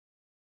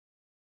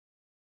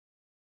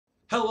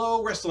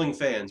Hello, wrestling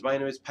fans. My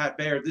name is Pat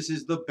Baer. This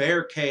is the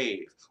Baer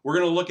Caev. We're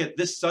going to look at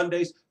this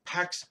Sunday's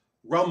PAX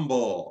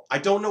Rumble. I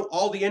don't know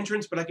all the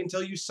entrants, but I can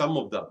tell you some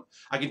of them.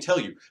 I can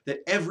tell you that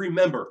every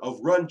member of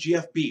Run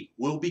GFB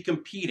will be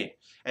competing,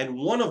 and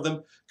one of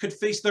them could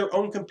face their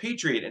own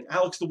compatriot, and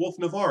Alex the Wolf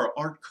Navarro,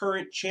 our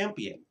current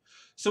champion.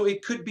 So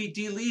it could be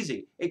D.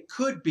 Leezy. It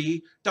could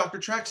be Dr.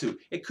 Tracksuit.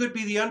 It could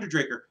be the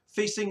Underdrinker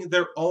facing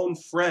their own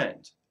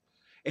friend.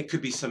 It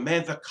could be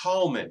Samantha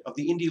Kallman of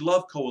the Indie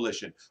Love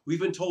Coalition. We've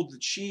been told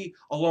that she,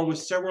 along with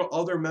several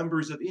other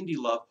members of Indie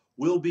Love,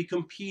 will be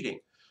competing.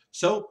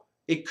 So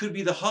it could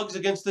be the Hugs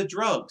against the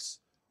Drugs.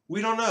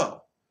 We don't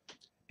know.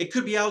 It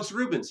could be Alex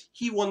Rubens.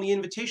 He won the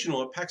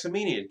Invitational at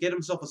PAXW to get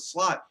himself a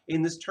slot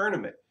in this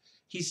tournament.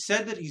 He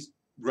said that he's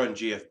run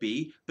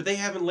GFB, but they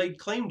haven't laid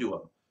claim to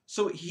him.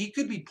 So he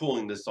could be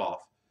pulling this off.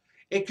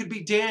 It could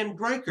be Dan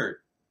Greichert.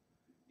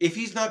 If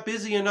he's not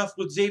busy enough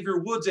with Xavier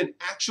Woods, an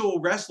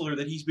actual wrestler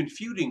that he's been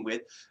feuding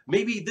with,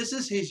 maybe this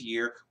is his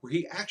year where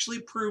he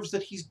actually proves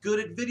that he's good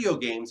at video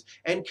games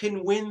and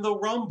can win the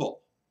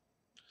Rumble.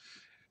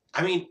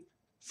 I mean,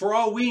 for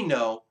all we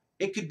know,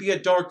 it could be a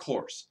dark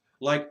horse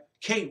like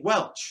Kate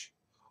Welch.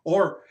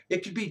 Or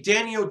it could be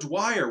Danny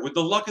O'Dwyer with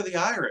the Luck of the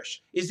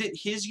Irish. Is it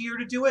his year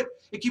to do it?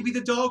 It could be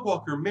the dog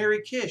walker,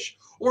 Mary Kish.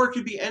 Or it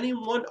could be any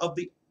one of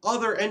the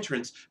other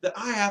entrants that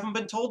I haven't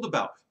been told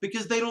about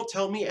because they don't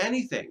tell me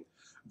anything.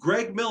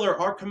 Greg Miller,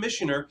 our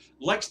commissioner,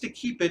 likes to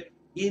keep it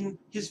in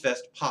his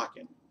vest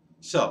pocket.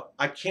 So,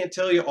 I can't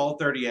tell you all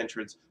 30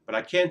 entrants, but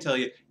I can tell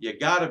you, you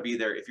gotta be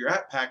there. If you're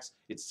at PAX,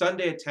 it's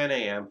Sunday at 10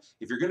 a.m.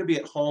 If you're gonna be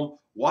at home,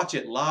 watch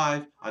it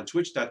live on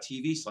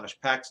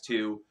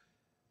twitch.tv/PAX2.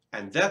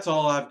 And that's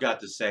all I've got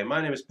to say. My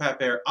name is Pat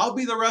Baer. I'll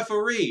be the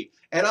referee,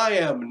 and I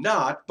am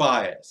not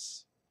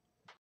biased.